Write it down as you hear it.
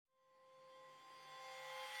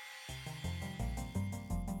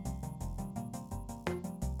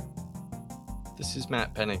This is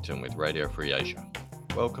Matt Pennington with Radio Free Asia.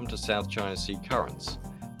 Welcome to South China Sea Currents,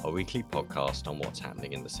 a weekly podcast on what's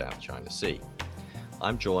happening in the South China Sea.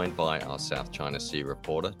 I'm joined by our South China Sea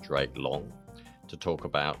reporter, Drake Long, to talk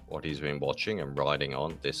about what he's been watching and riding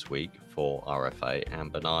on this week for RFA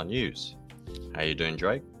and Benar News. How you doing,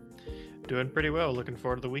 Drake? Doing pretty well. Looking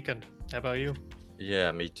forward to the weekend. How about you?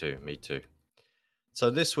 Yeah, me too. So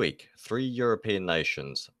this week, 3 European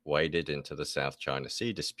nations waded into the South China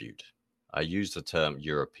Sea dispute. I use the term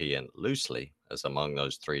European loosely, as among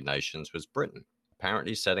those 3 nations was Britain.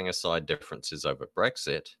 Apparently setting aside differences over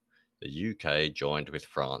Brexit, the UK joined with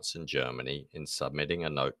France and Germany in submitting a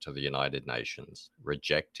note to the United Nations,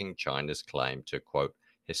 rejecting China's claim to, quote,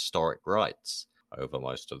 historic rights over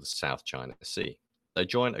most of the South China Sea. They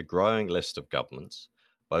joined a growing list of governments,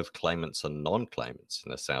 both claimants and non-claimants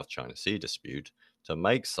in the South China Sea dispute, to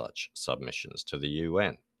make such submissions to the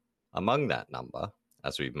UN. Among that number,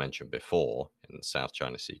 as we've mentioned before in the South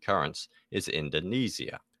China Sea Currents, is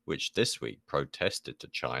Indonesia, which this week protested to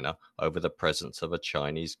China over the presence of a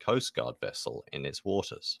Chinese Coast Guard vessel in its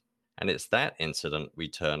waters. And it's that incident we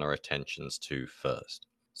turn our attentions to first.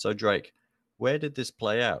 So Drake, where did this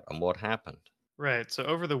play out and what happened? Right. So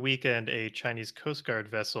over the weekend, a Chinese Coast Guard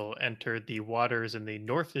vessel entered the waters in the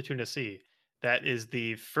North Natuna Sea. That is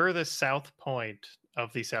the furthest south point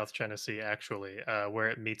of the South China Sea, actually, where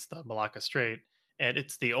it meets the Malacca Strait. And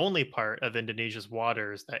it's the only part of Indonesia's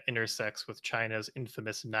waters that intersects with China's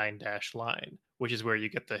infamous 9-dash line, which is where you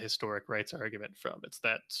get the historic rights argument from. It's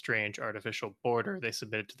that strange artificial border they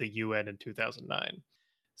submitted to the UN in 2009.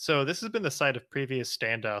 So this has been the site of previous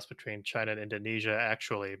standoffs between China and Indonesia.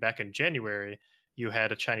 Actually, back in January, you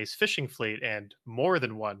had a Chinese fishing fleet and more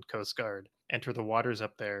than one Coast Guard enter the waters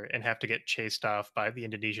up there and have to get chased off by the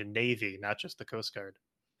Indonesian Navy, not just the Coast Guard.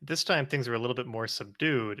 This time things were a little bit more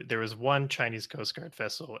subdued. There was one Chinese Coast Guard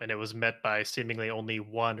vessel, and it was met by seemingly only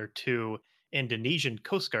 1 or 2 Indonesian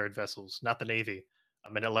Coast Guard vessels, not the Navy,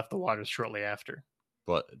 and it left the waters shortly after.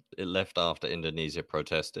 But it left after Indonesia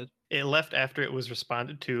protested? It left after it was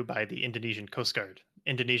responded to by the Indonesian Coast Guard.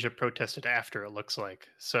 Indonesia protested after, it looks like.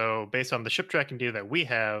 So, based on the ship tracking data that we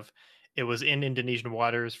have, it was in Indonesian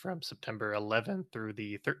waters from September 11th through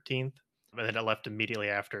the 13th, and then it left immediately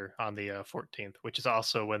after on the 14th, which is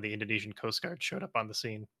also when the Indonesian Coast Guard showed up on the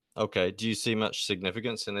scene. Okay, do you see much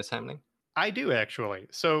significance in this happening? I do, actually.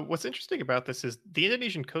 So what's interesting about this is the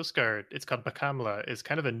Indonesian Coast Guard, it's called Bakamla, is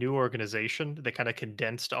kind of a new organization. They kind of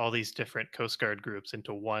condensed all these different Coast Guard groups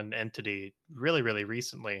into one entity really, really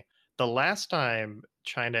recently. The last time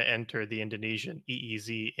China entered the Indonesian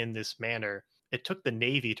EEZ in this manner, it took the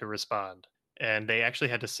Navy to respond. And they actually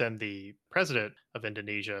had to send the president of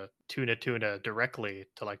Indonesia, Tuna Tuna, directly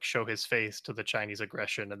to show his face to the Chinese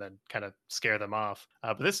aggression and then kind of scare them off.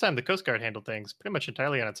 But this time the Coast Guard handled things pretty much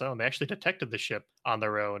entirely on its own. They actually detected the ship on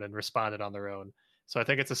their own and responded on their own. So I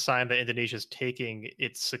think it's a sign that Indonesia is taking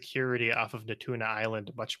its security off of Natuna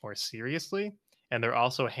Island much more seriously. And they're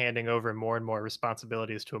also handing over more and more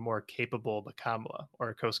responsibilities to a more capable Bakamla, or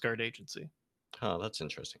a Coast Guard agency. Oh, that's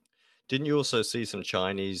interesting. Didn't you also see some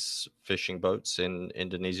Chinese fishing boats in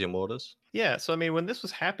Indonesian waters? Yeah, so I mean, when this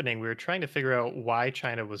was happening, we were trying to figure out why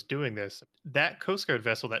China was doing this. That Coast Guard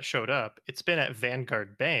vessel that showed up, it's been at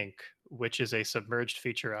Vanguard Bank, which is a submerged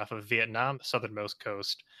feature off of Vietnam's southernmost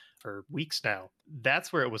coast, for weeks now.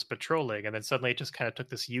 That's where it was patrolling, and then suddenly it just kind of took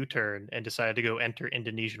this U-turn and decided to go enter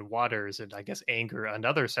Indonesian waters and I guess anger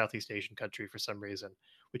another Southeast Asian country for some reason,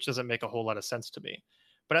 which doesn't make a whole lot of sense to me.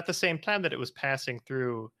 But at the same time that it was passing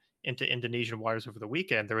through into Indonesian waters over the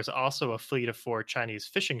weekend, there was also a fleet of 4 Chinese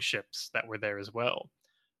fishing ships that were there as well.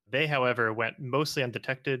 They, however, went mostly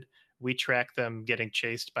undetected. We tracked them getting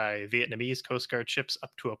chased by Vietnamese Coast Guard ships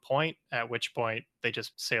up to a point, at which point they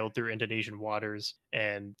just sailed through Indonesian waters,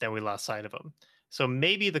 and then we lost sight of them. So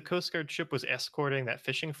maybe the Coast Guard ship was escorting that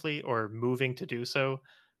fishing fleet or moving to do so,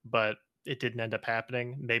 but it didn't end up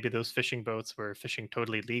happening. Maybe those fishing boats were fishing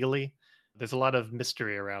totally legally. There's a lot of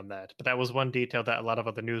mystery around that, but that was one detail that a lot of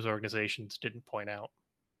other news organizations didn't point out.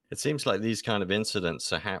 It seems like these kind of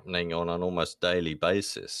incidents are happening on an almost daily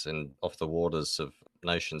basis and off the waters of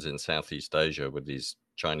nations in Southeast Asia with these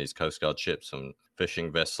Chinese Coast Guard ships and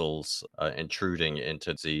fishing vessels intruding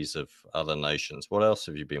into seas of other nations. What else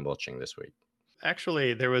have you been watching this week?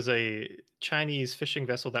 Actually, there was a Chinese fishing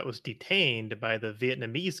vessel that was detained by the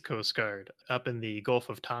Vietnamese Coast Guard up in the Gulf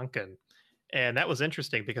of Tonkin. And that was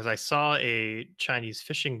interesting because I saw a Chinese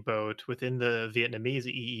fishing boat within the Vietnamese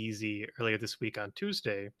EEZ earlier this week on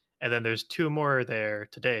Tuesday. And then there's 2 more there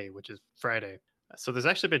today, which is Friday. So there's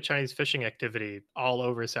actually been Chinese fishing activity all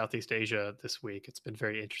over Southeast Asia this week. It's been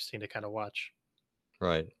very interesting to kind of watch.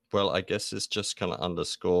 Right. Well, I guess this just kind of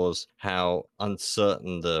underscores how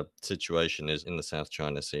uncertain the situation is in the South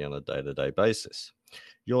China Sea on a day to day basis.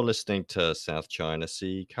 You're listening to South China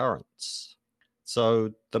Sea Currents. So,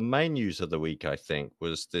 the main news of the week, I think,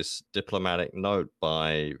 was this diplomatic note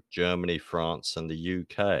by Germany, France, and the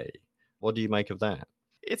UK. What do you make of that?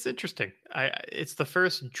 It's interesting. It's the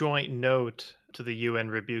first joint note to the UN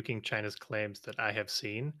rebuking China's claims that I have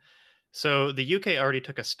seen. So the UK already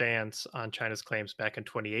took a stance on China's claims back in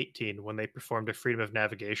 2018 when they performed a freedom of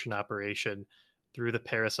navigation operation through the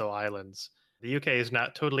Paracel Islands. The UK is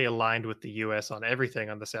not totally aligned with the US on everything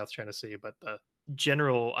on the South China Sea, but the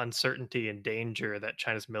general uncertainty and danger that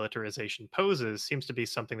China's militarization poses seems to be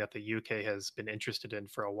something that the UK has been interested in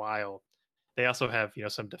for a while. They also have,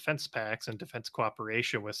 some defense pacts and defense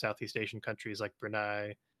cooperation with Southeast Asian countries like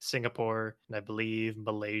Brunei, Singapore, and I believe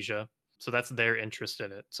Malaysia. So that's their interest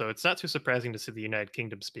in it. So it's not too surprising to see the United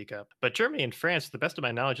Kingdom speak up. But Germany and France, to the best of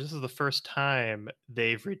my knowledge, this is the first time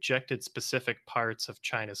they've rejected specific parts of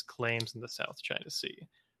China's claims in the South China Sea.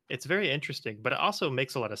 It's very interesting, but it also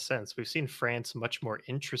makes a lot of sense. We've seen France much more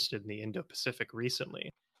interested in the Indo Pacific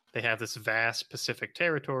recently. They have this vast Pacific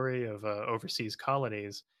territory of overseas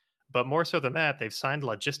colonies. But more so than that, they've signed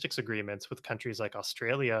logistics agreements with countries like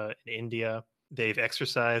Australia and India. They've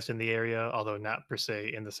exercised in the area, although not per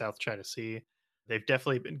se in the South China Sea. They've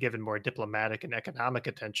definitely been given more diplomatic and economic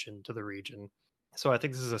attention to the region. So I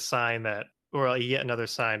think this is a sign that, or yet another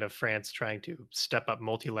sign of France trying to step up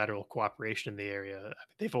multilateral cooperation in the area. I mean,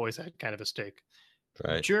 they've always had kind of a stake.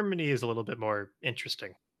 Right. Germany is a little bit more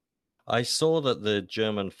interesting. I saw that the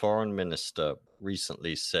German foreign minister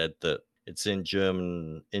recently said that it's in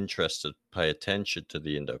German interest to pay attention to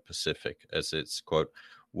the Indo Pacific as it's, quote,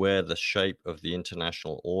 where the shape of the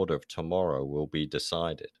international order of tomorrow will be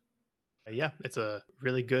decided. Yeah, it's a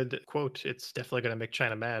really good quote. It's definitely going to make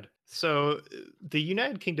China mad. So, the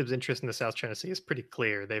United Kingdom's interest in the South China Sea is pretty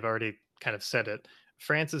clear. They've already kind of said it.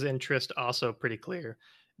 France's interest also pretty clear.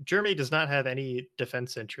 Germany does not have any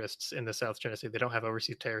defense interests in the South China Sea. They don't have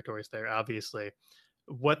overseas territories there, obviously.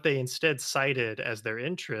 What they instead cited as their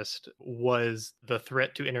interest was the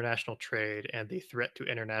threat to international trade and the threat to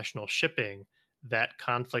international shipping that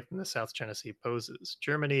conflict in the South China Sea poses.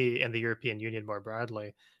 Germany and the European Union more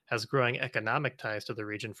broadly has growing economic ties to the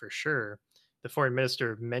region for sure. The foreign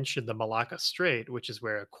minister mentioned the Malacca Strait, which is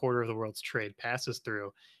where a quarter of the world's trade passes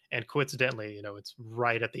through. And coincidentally, it's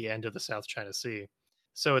right at the end of the South China Sea.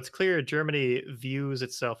 So it's clear Germany views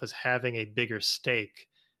itself as having a bigger stake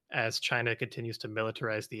as China continues to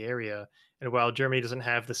militarize the area. And while Germany doesn't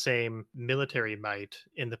have the same military might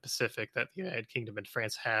in the Pacific that the United Kingdom and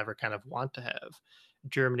France have or kind of want to have,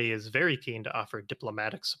 Germany is very keen to offer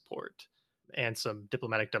diplomatic support and some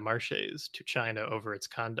diplomatic demarches to China over its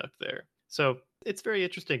conduct there. So it's very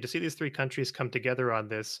interesting to see these three countries come together on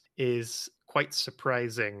this is quite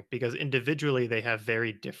surprising because individually they have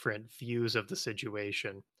very different views of the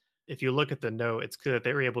situation. If you look at the note, it's clear that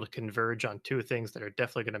they were able to converge on two things that are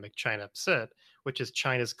definitely going to make China upset, which is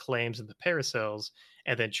China's claims in the Paracels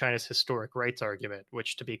and then China's historic rights argument,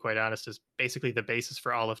 which, to be quite honest, is basically the basis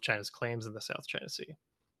for all of China's claims in the South China Sea.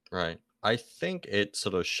 Right. I think it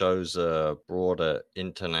sort of shows a broader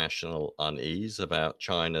international unease about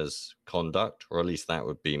China's conduct, or at least that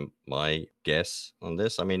would be my guess on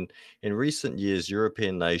this. I mean, in recent years,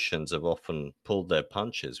 European nations have often pulled their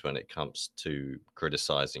punches when it comes to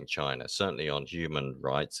criticizing China, certainly on human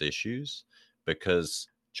rights issues, because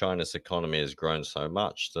China's economy has grown so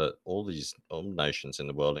much that all nations in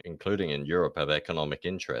the world, including in Europe, have economic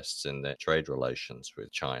interests in their trade relations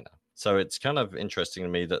with China. So it's kind of interesting to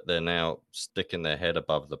me that they're now sticking their head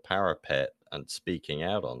above the parapet and speaking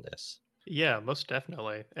out on this. Yeah, most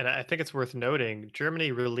definitely. And I think it's worth noting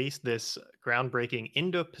Germany released this groundbreaking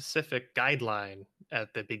Indo Pacific guideline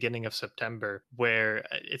at the beginning of September, where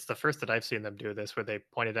it's the first that I've seen them do this, where they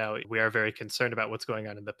pointed out we are very concerned about what's going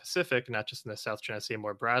on in the Pacific, not just in the South China Sea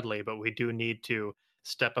more broadly, but we do need to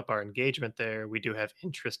step up our engagement there. We do have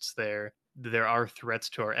interests there. There are threats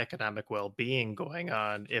to our economic well being going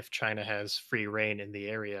on if China has free reign in the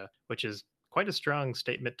area, which is quite a strong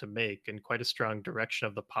statement to make and quite a strong direction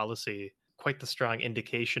of the policy, quite the strong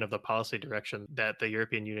indication of the policy direction that the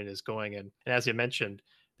European Union is going in. And as you mentioned,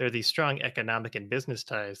 there are these strong economic and business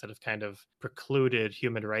ties that have kind of precluded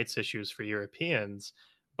human rights issues for Europeans.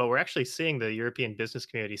 But we're actually seeing the European business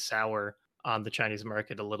community sour on the Chinese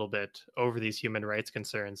market a little bit over these human rights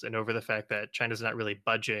concerns and over the fact that China's not really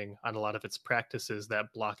budging on a lot of its practices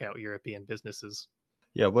that block out European businesses.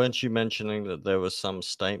 Yeah, weren't you mentioning that there was some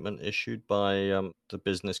statement issued by the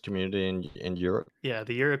business community in Europe? Yeah,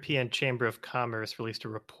 the European Chamber of Commerce released a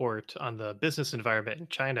report on the business environment in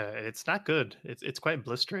China, and it's not good. It's quite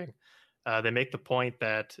blistering. They make the point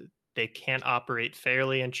that they can't operate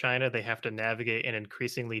fairly in China. They have to navigate an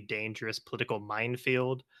increasingly dangerous political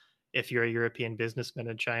minefield if you're a European businessman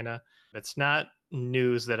in China. It's not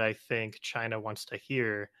news that I think China wants to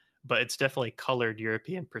hear, but it's definitely colored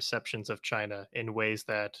European perceptions of China in ways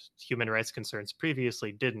that human rights concerns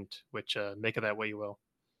previously didn't, which make of that what you will.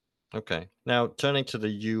 Okay. Now, turning to the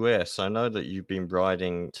US, I know that you've been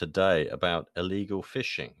writing today about illegal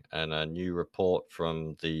fishing and a new report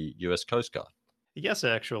from the US Coast Guard. Yes,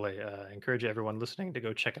 actually. I encourage everyone listening to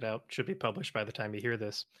go check it out. Should be published by the time you hear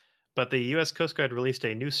this. But the U.S. Coast Guard released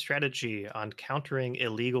a new strategy on countering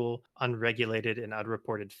illegal, unregulated, and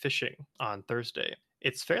unreported fishing on Thursday.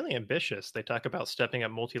 It's fairly ambitious. They talk about stepping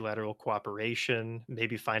up multilateral cooperation,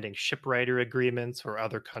 maybe finding shipwriter agreements where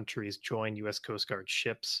other countries join U.S. Coast Guard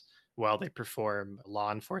ships while they perform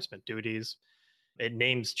law enforcement duties. It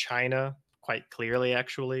names China quite clearly,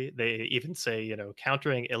 actually. They even say,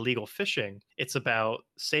 countering illegal fishing, it's about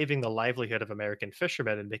saving the livelihood of American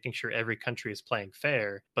fishermen and making sure every country is playing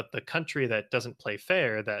fair. But the country that doesn't play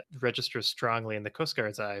fair, that registers strongly in the Coast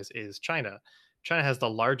Guard's eyes, is China. China has the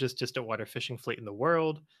largest distant water fishing fleet in the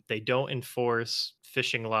world. They don't enforce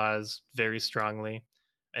fishing laws very strongly.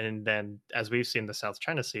 And then, as we've seen in the South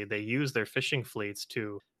China Sea, they use their fishing fleets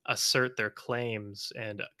to assert their claims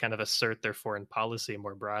and kind of assert their foreign policy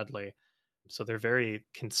more broadly. So they're very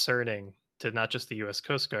concerning to not just the US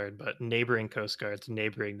Coast Guard, but neighboring coast guards,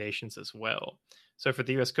 neighboring nations as well. So for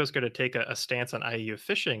the US Coast Guard to take a stance on IUU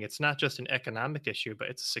fishing, it's not just an economic issue, but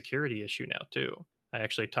it's a security issue now too. I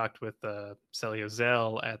actually talked with Sally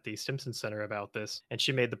Ozell at the Stimson Center about this, and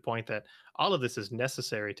she made the point that all of this is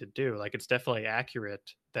necessary to do. Like, it's definitely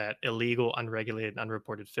accurate that illegal, unregulated,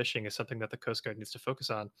 unreported fishing is something that the Coast Guard needs to focus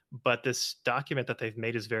on. But this document that they've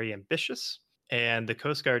made is very ambitious, and the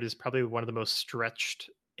Coast Guard is probably one of the most stretched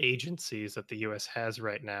agencies that the US has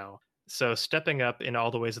right now. So, stepping up in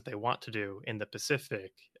all the ways that they want to do in the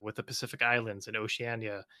Pacific, with the Pacific Islands, in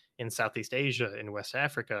Oceania, in Southeast Asia, in West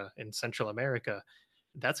Africa, in Central America,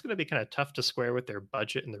 that's going to be kind of tough to square with their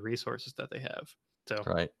budget and the resources that they have. So,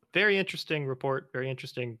 Right. very interesting report, very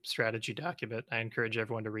interesting strategy document. I encourage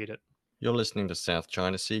everyone to read it. You're listening to South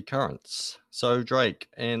China Sea Currents. So, Drake,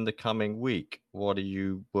 in the coming week, what are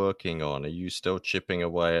you working on? Are you still chipping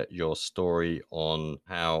away at your story on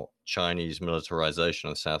how Chinese militarization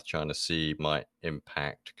of the South China Sea might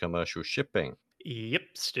impact commercial shipping? Yep,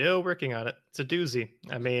 still working on it. It's a doozy.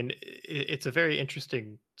 I mean, it's a very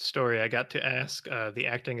interesting story. I got to ask the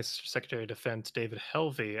acting Assistant Secretary of Defense, David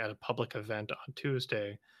Helvey, at a public event on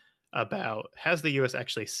Tuesday about has the US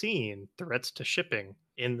actually seen threats to shipping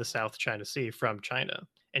in the South China Sea from China?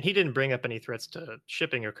 And he didn't bring up any threats to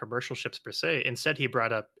shipping or commercial ships per se. Instead, he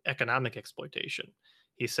brought up economic exploitation.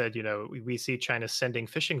 He said, we see China sending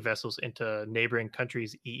fishing vessels into neighboring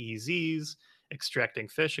countries' EEZs, extracting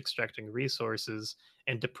fish, extracting resources,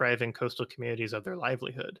 and depriving coastal communities of their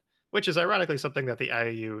livelihood, which is ironically something that the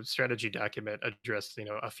IAU strategy document addressed,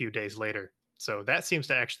 a few days later. So that seems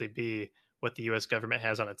to actually be what the US government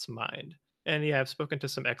has on its mind. And yeah, I've spoken to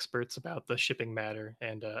some experts about the shipping matter,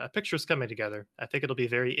 and a picture's coming together. I think it'll be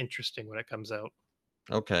very interesting when it comes out.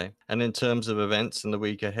 Okay. And in terms of events in the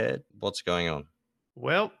week ahead, what's going on?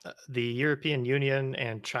 Well, the European Union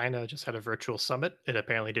and China just had a virtual summit. It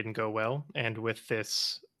apparently didn't go well. And with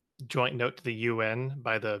this joint note to the UN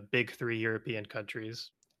by the big three European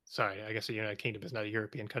countries, sorry, I guess the United Kingdom is not a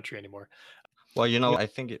European country anymore. Well, Yeah. I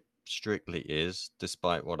think it strictly is,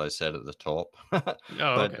 despite what I said at the top. Oh,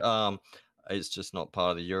 But okay. it's just not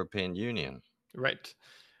part of the European Union. Right.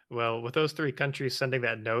 Well, with those three countries sending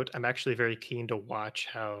that note, I'm actually very keen to watch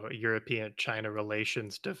how European China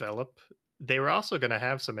relations develop. They were also going to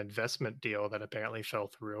have some investment deal that apparently fell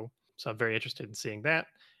through. So I'm very interested in seeing that.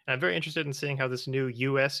 And I'm very interested in seeing how this new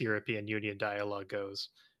US European Union dialogue goes.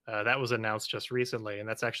 That was announced just recently, and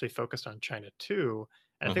that's actually focused on China too.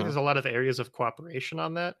 And I think Hmm. there's a lot of areas of cooperation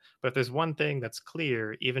on that. But if there's one thing that's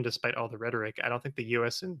clear, even despite all the rhetoric, I don't think the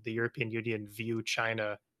US and the European Union view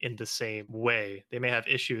China in the same way. They may have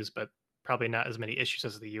issues, but probably not as many issues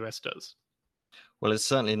as the US does. Well, it's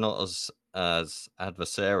certainly not as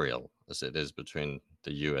adversarial as it is between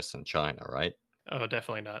the US and China, right? Oh,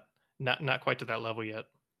 definitely not. Not quite to that level yet.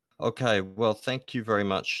 Okay, well, thank you very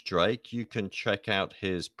much, Drake. You can check out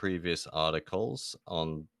his previous articles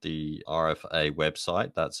on the RFA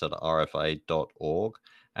website. That's at rfa.org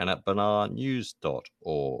and at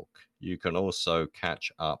banarnews.org. You can also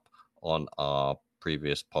catch up on our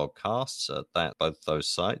previous podcasts at both those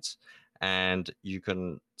sites. And you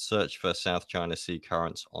can search for South China Sea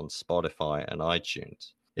Currents on Spotify and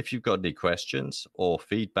iTunes. If you've got any questions or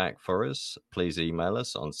feedback for us, please email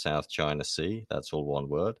us on South China Sea, that's all one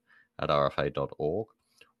word, at rfa.org,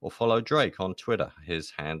 or follow Drake on Twitter.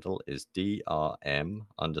 His handle is DRM_long.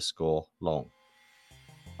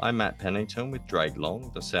 I'm Matt Pennington with Drake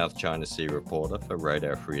Long, the South China Sea reporter for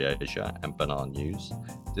Radio Free Asia and Banan News.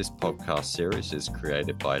 This podcast series is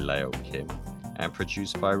created by Leo Kim and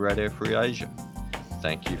produced by Radio Free Asia.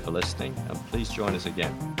 Thank you for listening, and please join us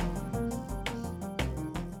again.